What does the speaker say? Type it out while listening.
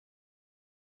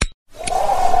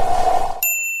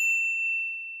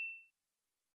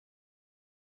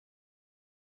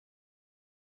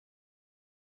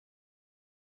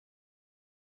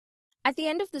At the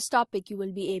end of this topic, you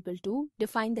will be able to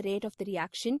define the rate of the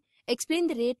reaction, explain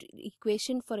the rate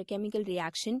equation for a chemical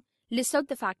reaction, list out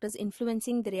the factors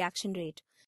influencing the reaction rate.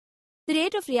 The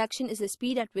rate of reaction is the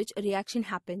speed at which a reaction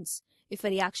happens. If a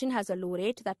reaction has a low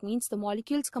rate, that means the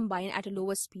molecules combine at a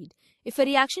lower speed. If a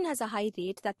reaction has a high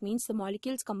rate, that means the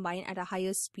molecules combine at a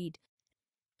higher speed.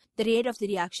 The rate of the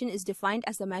reaction is defined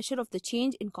as the measure of the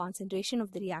change in concentration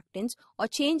of the reactants or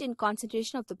change in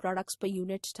concentration of the products per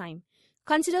unit time.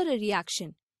 Consider a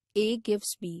reaction. A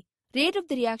gives B. Rate of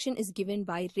the reaction is given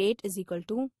by rate is equal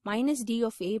to minus d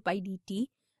of A by dt.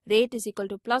 Rate is equal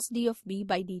to plus d of B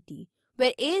by dt,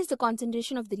 where A is the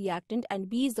concentration of the reactant and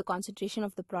B is the concentration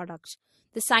of the products.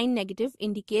 The sign negative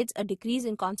indicates a decrease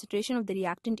in concentration of the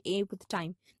reactant A with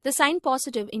time. The sign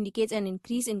positive indicates an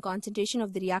increase in concentration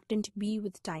of the reactant B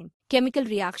with time. Chemical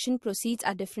reaction proceeds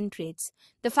at different rates.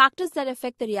 The factors that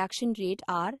affect the reaction rate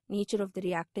are nature of the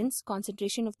reactants,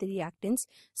 concentration of the reactants,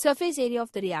 surface area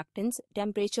of the reactants,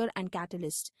 temperature, and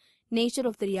catalyst. Nature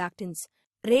of the reactants.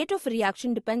 Rate of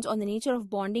reaction depends on the nature of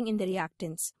bonding in the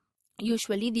reactants.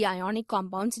 Usually, the ionic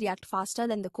compounds react faster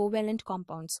than the covalent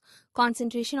compounds.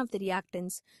 Concentration of the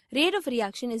reactants. Rate of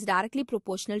reaction is directly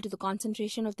proportional to the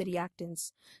concentration of the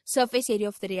reactants. Surface area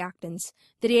of the reactants.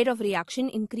 The rate of reaction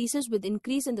increases with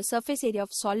increase in the surface area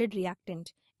of solid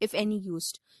reactant, if any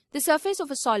used. The surface of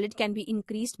a solid can be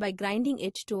increased by grinding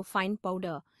it to a fine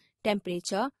powder.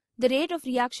 Temperature. The rate of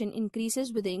reaction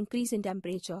increases with the increase in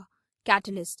temperature.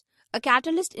 Catalyst. A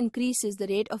catalyst increases the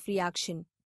rate of reaction.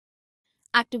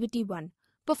 Activity 1.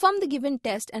 Perform the given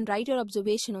test and write your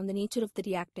observation on the nature of the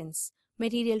reactants.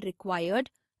 Material required: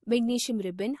 magnesium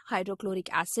ribbon,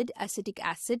 hydrochloric acid, acetic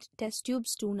acid, test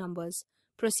tubes 2 numbers.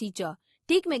 Procedure: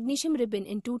 take magnesium ribbon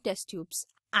in 2 test tubes.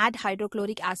 Add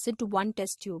hydrochloric acid to 1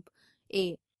 test tube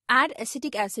A. Add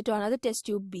acetic acid to another test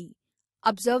tube B.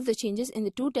 Observe the changes in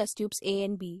the 2 test tubes A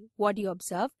and B. What do you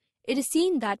observe? It is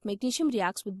seen that magnesium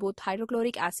reacts with both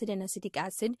hydrochloric acid and acetic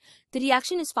acid. The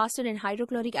reaction is faster in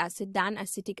hydrochloric acid than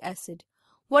acetic acid.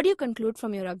 What do you conclude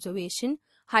from your observation?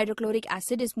 Hydrochloric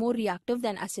acid is more reactive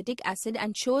than acetic acid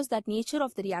and shows that nature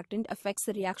of the reactant affects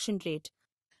the reaction rate.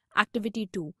 Activity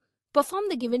 2. Perform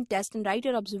the given test and write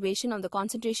your observation on the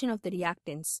concentration of the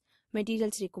reactants.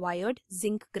 Materials required: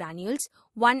 zinc granules,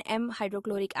 1 m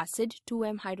hydrochloric acid, 2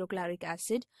 m hydrochloric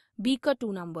acid, beaker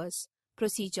 2 numbers.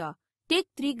 Procedure: take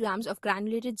 3 grams of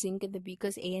granulated zinc in the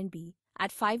beakers A and B.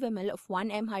 Add 5 ml of 1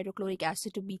 m hydrochloric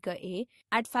acid to beaker A.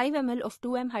 Add 5 ml of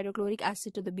 2 m hydrochloric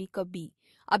acid to the beaker B.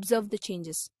 Observe the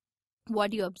changes.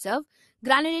 What do you observe?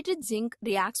 Granulated zinc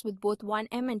reacts with both 1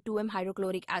 m and 2 m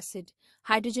hydrochloric acid.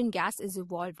 Hydrogen gas is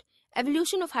evolved.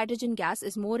 Evolution of hydrogen gas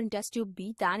is more in test tube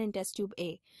B than in test tube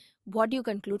A. What do you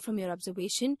conclude from your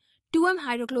observation? 2 m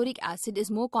hydrochloric acid is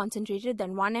more concentrated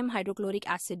than 1 m hydrochloric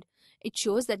acid. It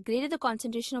shows that greater the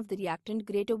concentration of the reactant,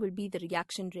 greater will be the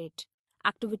reaction rate.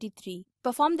 Activity 3.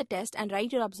 Perform the test and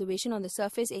write your observation on the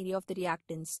surface area of the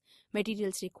reactants.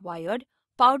 Materials required: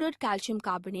 powdered calcium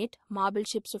carbonate, marble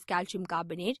chips of calcium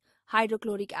carbonate,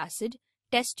 hydrochloric acid,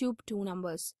 test tube 2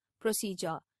 numbers.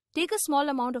 Procedure: take a small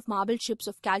amount of marble chips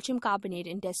of calcium carbonate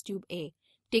in test tube A.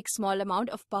 Take small amount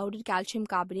of powdered calcium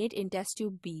carbonate in test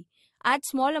tube B. Add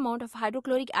small amount of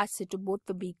hydrochloric acid to both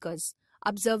the beakers.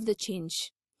 Observe the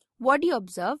change. What do you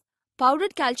observe?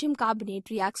 Powdered calcium carbonate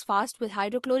reacts fast with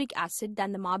hydrochloric acid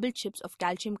than the marble chips of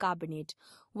calcium carbonate.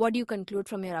 What do you conclude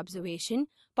from your observation?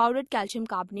 Powdered calcium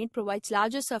carbonate provides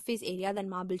larger surface area than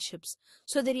marble chips.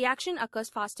 So the reaction occurs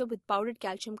faster with powdered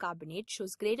calcium carbonate,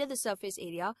 shows greater the surface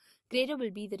area, greater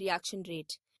will be the reaction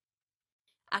rate.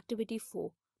 Activity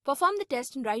 4. Perform the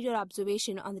test and write your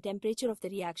observation on the temperature of the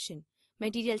reaction.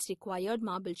 Materials required: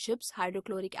 marble chips,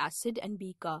 hydrochloric acid, and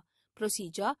beaker.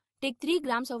 Procedure: take 3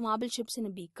 grams of marble chips in a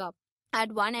beaker.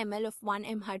 Add 1 ml of 1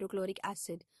 m hydrochloric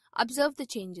acid. Observe the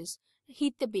changes.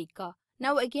 Heat the beaker.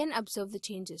 Now again observe the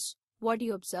changes. What do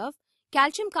you observe?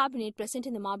 Calcium carbonate present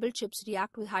in the marble chips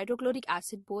react with hydrochloric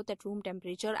acid both at room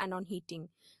temperature and on heating.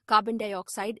 Carbon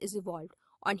dioxide is evolved.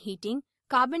 On heating,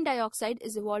 carbon dioxide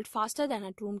is evolved faster than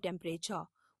at room temperature.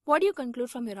 What do you conclude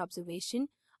from your observation?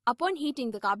 Upon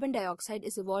heating, the carbon dioxide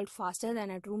is evolved faster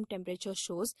than at room temperature,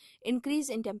 shows increase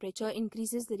in temperature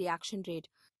increases the reaction rate.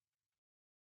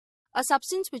 A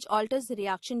substance which alters the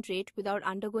reaction rate without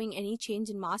undergoing any change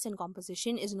in mass and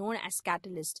composition is known as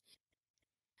catalyst.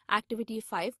 Activity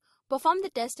 5. Perform the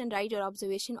test and write your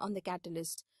observation on the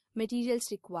catalyst. Materials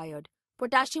required: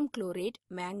 potassium chlorate,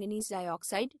 manganese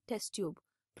dioxide, test tube.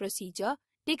 Procedure: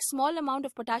 take small amount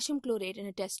of potassium chlorate in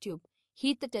a test tube.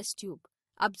 Heat the test tube.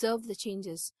 Observe the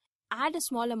changes. Add a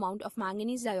small amount of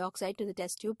manganese dioxide to the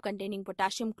test tube containing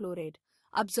potassium chlorate.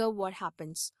 Observe what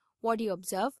happens. What do you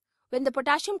observe? When the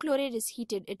potassium chloride is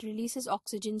heated, it releases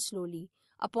oxygen slowly.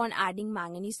 Upon adding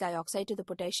manganese dioxide to the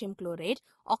potassium chloride,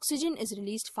 oxygen is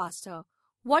released faster.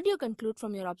 What do you conclude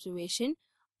from your observation?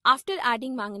 After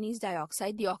adding manganese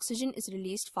dioxide, the oxygen is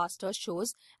released faster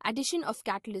shows addition of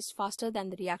catalyst faster than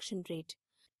the reaction rate.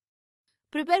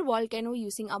 Prepare volcano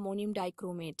using ammonium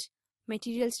dichromate.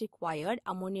 Materials required: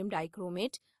 ammonium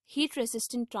dichromate,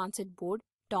 heat-resistant transit board,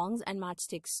 tongs and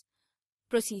matchsticks.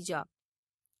 Procedure: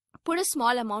 put a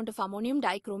small amount of ammonium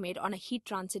dichromate on a heat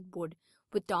transit board.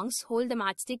 With tongs, hold the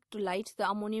matchstick to light the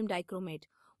ammonium dichromate.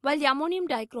 While the ammonium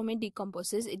dichromate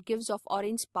decomposes, it gives off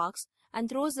orange sparks and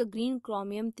throws the green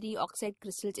chromium 3 oxide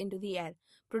crystals into the air,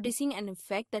 producing an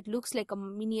effect that looks like a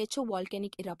miniature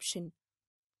volcanic eruption.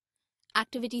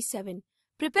 Activity 7.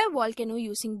 Prepare volcano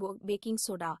using baking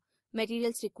soda.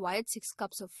 Materials required: 6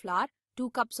 cups of flour, 2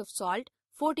 cups of salt,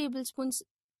 4 tablespoons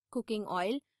cooking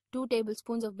oil, 2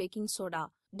 tablespoons of baking soda,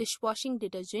 dishwashing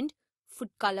detergent, food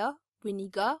color,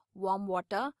 vinegar, warm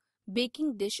water,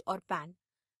 baking dish or pan.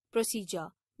 Procedure: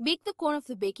 bake the cone of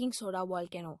the baking soda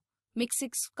volcano. Mix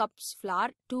 6 cups flour,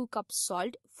 2 cups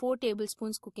salt, 4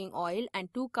 tablespoons cooking oil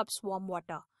and 2 cups warm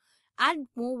water. Add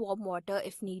more warm water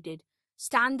if needed.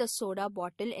 Stand the soda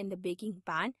bottle in the baking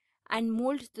pan and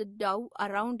mold the dough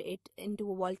around it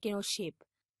into a volcano shape.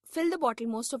 Fill the bottle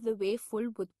most of the way full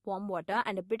with warm water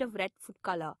and a bit of red food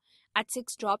color. Add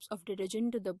 6 drops of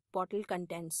detergent to the bottle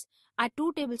contents. Add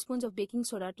 2 tablespoons of baking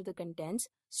soda to the contents.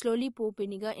 Slowly pour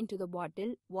vinegar into the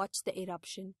bottle. Watch the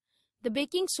eruption. The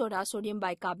baking soda, sodium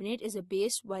bicarbonate, is a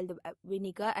base, while the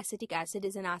vinegar, acetic acid,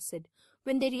 is an acid.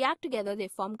 When they react together, they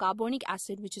form carbonic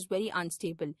acid, which is very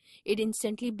unstable. It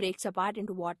instantly breaks apart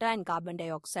into water and carbon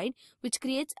dioxide, which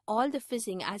creates all the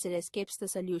fizzing as it escapes the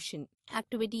solution.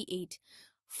 Activity 8.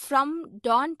 From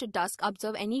dawn to dusk,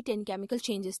 observe any 10 chemical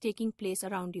changes taking place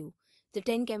around you. The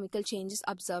 10 chemical changes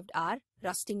observed are: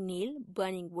 rusting nail,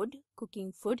 burning wood,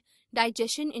 cooking food,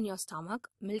 digestion in your stomach,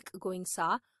 milk going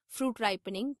sour, fruit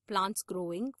ripening, plants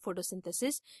growing,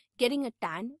 photosynthesis, getting a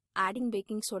tan, adding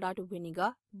baking soda to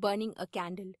vinegar, burning a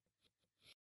candle.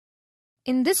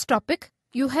 In this topic,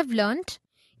 you have learnt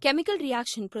chemical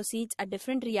reaction proceeds at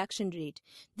different reaction rate.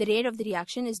 The rate of the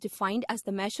reaction is defined as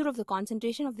the measure of the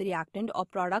concentration of the reactant or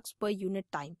products per unit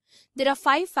time. There are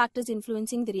 5 factors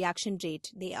influencing the reaction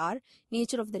rate. They are: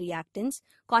 nature of the reactants,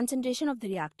 concentration of the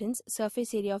reactants,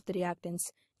 surface area of the reactants,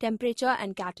 temperature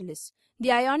and catalyst.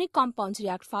 The ionic compounds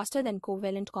react faster than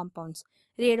covalent compounds.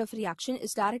 Rate of reaction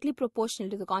is directly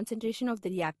proportional to the concentration of the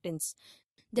reactants.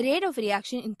 The rate of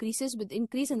reaction increases with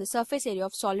increase in the surface area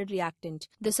of solid reactant.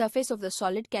 The surface of the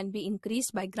solid can be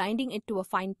increased by grinding it to a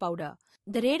fine powder.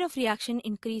 The rate of reaction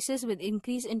increases with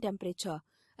increase in temperature.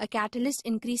 A catalyst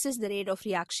increases the rate of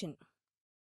reaction.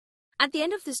 At the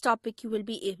end of this topic, you will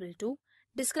be able to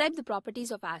describe the properties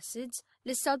of acids,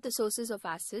 list out the sources of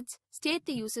acids, state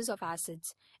the uses of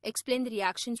acids, explain the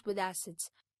reactions with acids.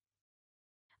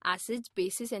 Acids,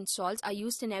 bases and salts are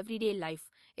used in everyday life.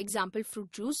 Example: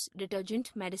 fruit juice,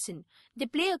 detergent, medicine. They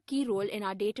play a key role in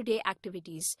our day-to-day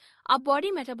activities. Our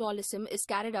body metabolism is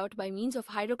carried out by means of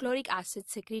hydrochloric acid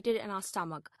secreted in our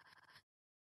stomach.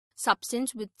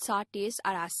 Substances with sour taste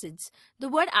are acids. The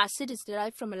word acid is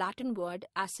derived from a Latin word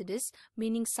acidus,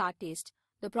 meaning sour taste.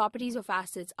 The properties of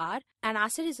acids are: an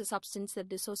acid is a substance that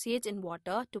dissociates in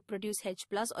water to produce H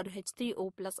plus or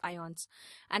H3O plus ions.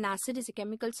 An acid is a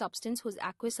chemical substance whose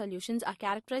aqueous solutions are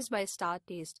characterized by a sour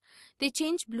taste. They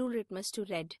change blue litmus to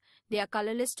red. They are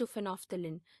colorless to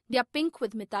phenolphthalein. They are pink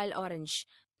with methyl orange.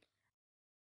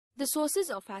 The sources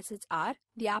of acids are: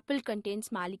 the apple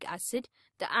contains malic acid,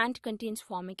 the ant contains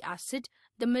formic acid,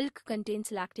 the milk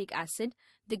contains lactic acid,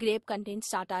 the grape contains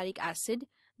tartaric acid,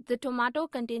 the tomato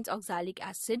contains oxalic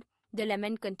acid, the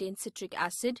lemon contains citric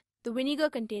acid, the vinegar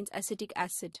contains acetic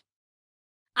acid.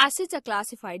 Acids are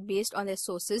classified based on their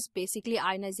sources, basically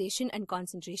ionization and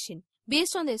concentration.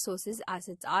 Based on their sources,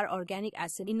 acids are organic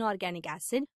acid, inorganic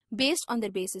acid. Based on their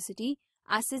basicity,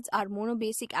 acids are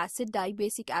monobasic acid,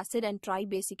 dibasic acid, and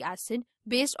tribasic acid.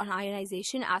 Based on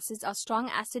ionization, acids are strong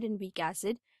acid and weak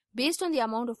acid. Based on the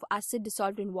amount of acid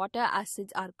dissolved in water,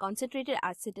 acids are concentrated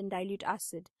acid and dilute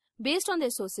acid. Based on their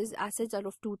sources, acids are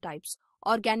of 2 types: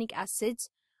 organic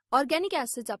acids. Organic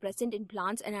acids are present in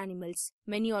plants and animals.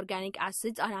 Many organic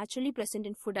acids are naturally present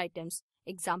in food items.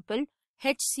 Example: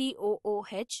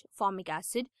 HCOOH, formic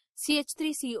acid;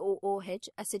 CH3COOH,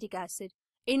 acetic acid.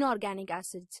 Inorganic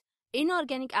acids.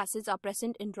 Inorganic acids are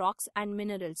present in rocks and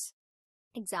minerals.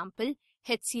 Example: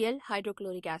 HCl,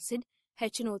 hydrochloric acid;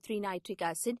 HNO3, nitric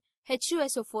acid;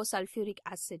 H2SO4, sulfuric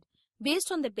acid.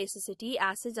 Based on their basicity,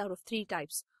 acids are of 3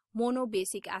 types: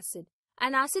 monobasic acid.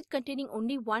 An acid containing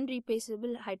only one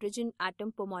replaceable hydrogen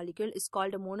atom per molecule is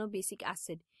called a monobasic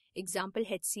acid. Example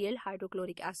HCl,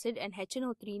 hydrochloric acid, and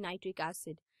HNO3, nitric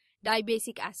acid.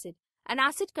 Dibasic acid. An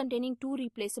acid containing two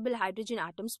replaceable hydrogen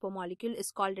atoms per molecule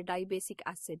is called a dibasic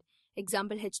acid.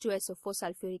 Example H2SO4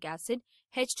 sulfuric acid,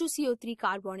 H2CO3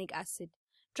 carbonic acid.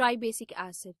 Tribasic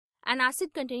acid. An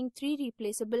acid containing three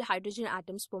replaceable hydrogen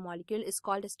atoms per molecule is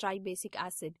called a tribasic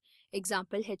acid.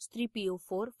 Example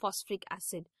H3PO4 phosphoric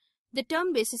acid. The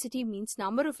term basicity means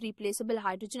number of replaceable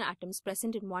hydrogen atoms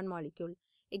present in one molecule.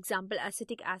 Example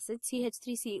acetic acid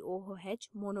CH3COOH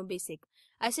monobasic.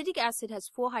 Acetic acid has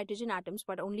 4 hydrogen atoms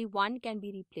but only one can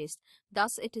be replaced.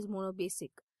 Thus it is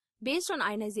monobasic. Based on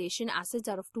ionization, acids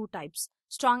are of two types.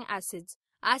 Strong acids.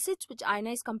 Acids which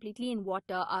ionize completely in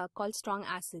water are called strong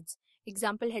acids.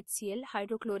 Example HCl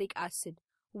hydrochloric acid.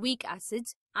 Weak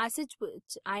acids. Acids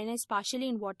which ionize partially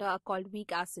in water are called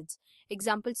weak acids.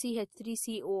 Example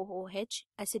CH3COOH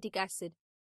acetic acid.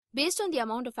 Based on the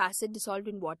amount of acid dissolved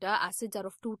in water, acids are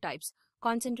of two types.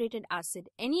 Concentrated acid.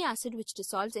 Any acid which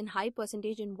dissolves in high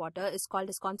percentage in water is called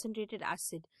as concentrated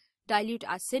acid. Dilute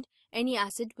acid. Any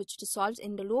acid which dissolves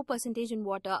in the low percentage in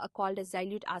water are called as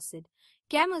dilute acid.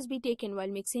 Care must be taken while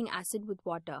mixing acid with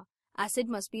water. Acid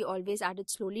must be always added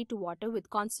slowly to water with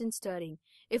constant stirring.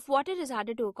 If water is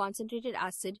added to a concentrated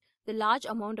acid, the large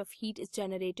amount of heat is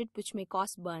generated which may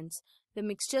cause burns. The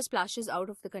mixture splashes out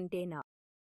of the container.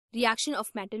 Reaction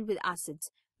of metal with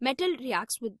acids. Metal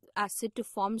reacts with acid to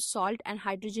form salt and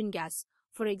hydrogen gas.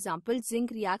 For example,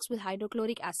 zinc reacts with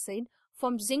hydrochloric acid,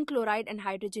 forms zinc chloride and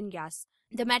hydrogen gas.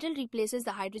 The metal replaces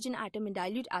the hydrogen atom in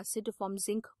dilute acid to form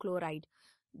zinc chloride.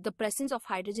 The presence of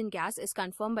hydrogen gas is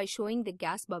confirmed by showing the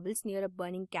gas bubbles near a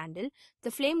burning candle.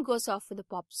 The flame goes off with a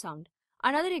pop sound.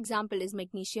 Another example is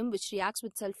magnesium, which reacts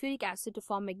with sulfuric acid to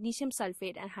form magnesium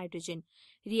sulfate and hydrogen.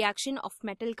 Reaction of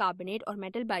metal carbonate or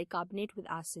metal bicarbonate with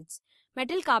acids.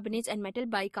 Metal carbonates and metal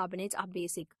bicarbonates are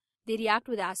basic. They react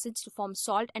with acids to form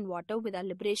salt and water with a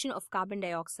liberation of carbon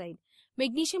dioxide.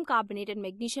 Magnesium carbonate and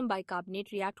magnesium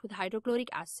bicarbonate react with hydrochloric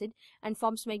acid and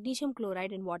forms magnesium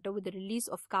chloride and water with the release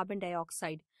of carbon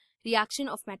dioxide. Reaction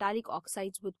of metallic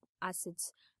oxides with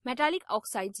acids. Metallic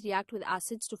oxides react with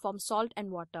acids to form salt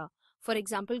and water. For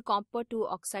example, copper 2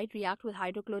 oxide reacts with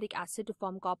hydrochloric acid to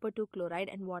form copper 2 chloride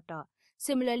and water.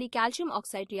 Similarly, calcium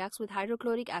oxide reacts with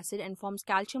hydrochloric acid and forms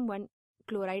calcium 1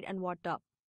 chloride and water.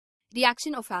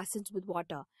 Reaction of acids with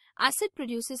water. Acid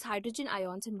produces hydrogen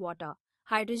ions in water.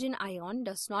 Hydrogen ion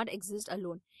does not exist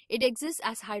alone. It exists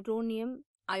as hydronium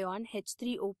ion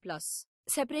H3O+.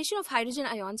 Separation of hydrogen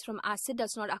ions from acid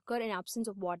does not occur in absence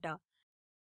of water.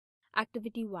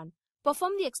 Activity 1.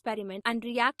 Perform the experiment and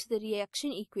react the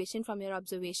reaction equation from your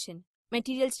observation.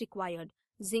 Materials required.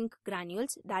 Zinc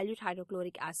granules, dilute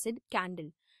hydrochloric acid,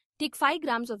 candle. Take 5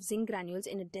 grams of zinc granules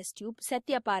in a test tube. Set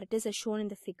the apparatus as shown in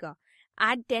the figure.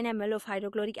 Add 10 ml of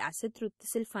hydrochloric acid through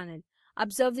thistle funnel.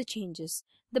 Observe the changes.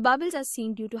 The bubbles are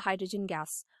seen due to hydrogen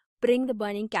gas. Bring the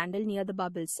burning candle near the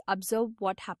bubbles. Observe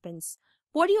what happens.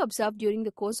 What do you observe during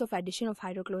the course of addition of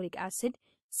hydrochloric acid?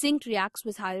 Zinc reacts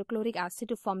with hydrochloric acid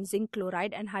to form zinc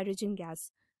chloride and hydrogen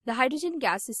gas. The hydrogen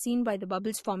gas is seen by the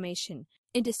bubbles formation.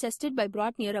 It is tested by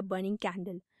brought near a burning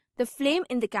candle. The flame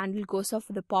in the candle goes off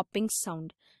with a popping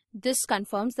sound. This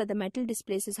confirms that the metal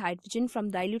displaces hydrogen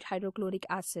from dilute hydrochloric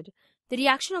acid. The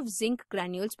reaction of zinc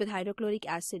granules with hydrochloric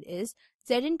acid is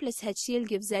Zn plus HCl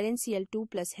gives ZnCl2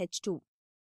 plus H2.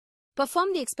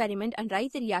 Perform the experiment and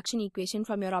write the reaction equation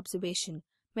from your observation.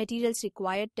 Materials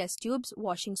required: test tubes,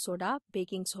 washing soda,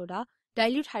 baking soda,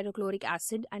 dilute hydrochloric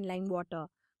acid and lime water.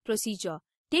 Procedure.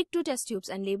 Take 2 test tubes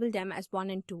and label them as 1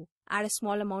 and 2. Add a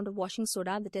small amount of washing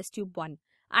soda in the test tube 1.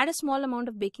 Add a small amount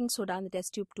of baking soda in the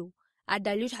test tube 2. Add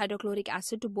dilute hydrochloric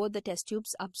acid to both the test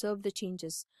tubes. Observe the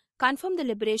changes. Confirm the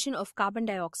liberation of carbon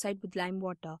dioxide with lime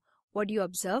water. What do you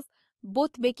observe?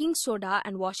 Both baking soda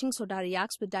and washing soda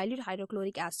reacts with dilute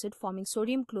hydrochloric acid, forming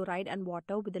sodium chloride and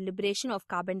water with the liberation of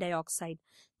carbon dioxide.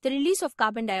 The release of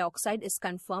carbon dioxide is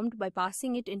confirmed by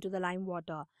passing it into the lime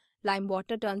water. Lime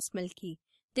water turns milky.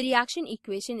 The reaction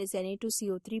equation is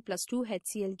Na2CO3 plus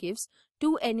 2HCl gives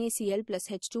 2NaCl plus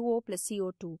H2O plus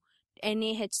CO2.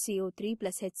 NaHCO3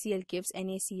 plus HCl gives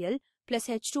NaCl plus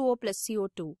H2O plus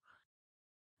CO2.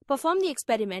 Perform the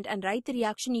experiment and write the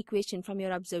reaction equation from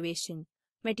your observation.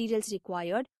 Materials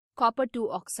required: copper 2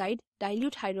 oxide,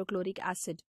 dilute hydrochloric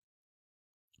acid.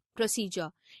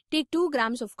 Procedure. Take 2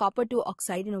 grams of copper 2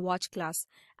 oxide in a watch glass.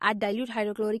 Add dilute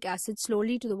hydrochloric acid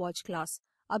slowly to the watch glass.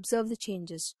 Observe the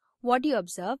changes. What do you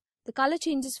observe? The color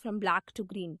changes from black to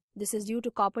green. This is due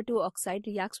to copper 2 oxide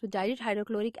reacts with dilute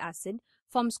hydrochloric acid,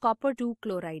 forms copper 2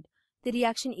 chloride. The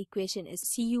reaction equation is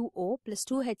CuO plus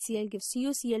 2HCl gives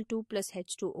CuCl2 plus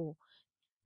H2O.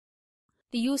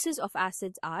 The uses of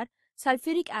acids are: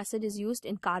 sulfuric acid is used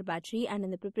in car battery and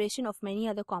in the preparation of many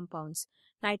other compounds.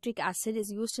 Nitric acid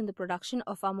is used in the production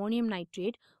of ammonium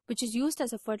nitrate, which is used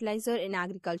as a fertilizer in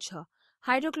agriculture.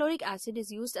 Hydrochloric acid is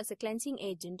used as a cleansing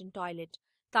agent in toilet.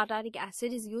 Tartaric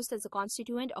acid is used as a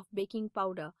constituent of baking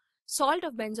powder. Salt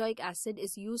of benzoic acid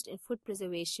is used in food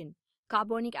preservation.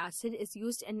 Carbonic acid is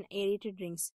used in aerated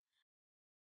drinks.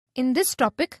 In this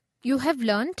topic, you have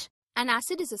learnt An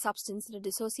acid is a substance that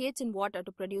dissociates in water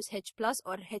to produce H plus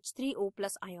or H3O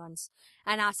plus ions.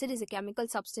 An acid is a chemical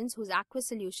substance whose aqueous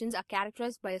solutions are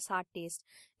characterized by a sour taste.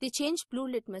 They change blue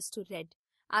litmus to red.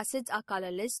 Acids are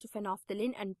colorless to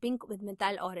phenolphthalein and pink with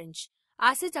methyl orange.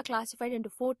 Acids are classified into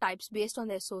 4 types based on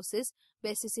their sources: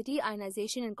 basicity,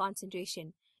 ionization, and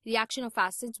concentration. Reaction of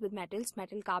acids with metals,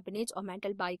 metal carbonates or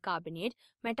metal bicarbonate,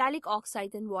 metallic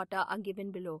oxides and water are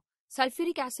given below.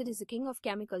 Sulfuric acid is the king of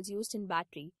chemicals used in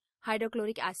battery.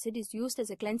 Hydrochloric acid is used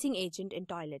as a cleansing agent in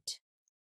toilet.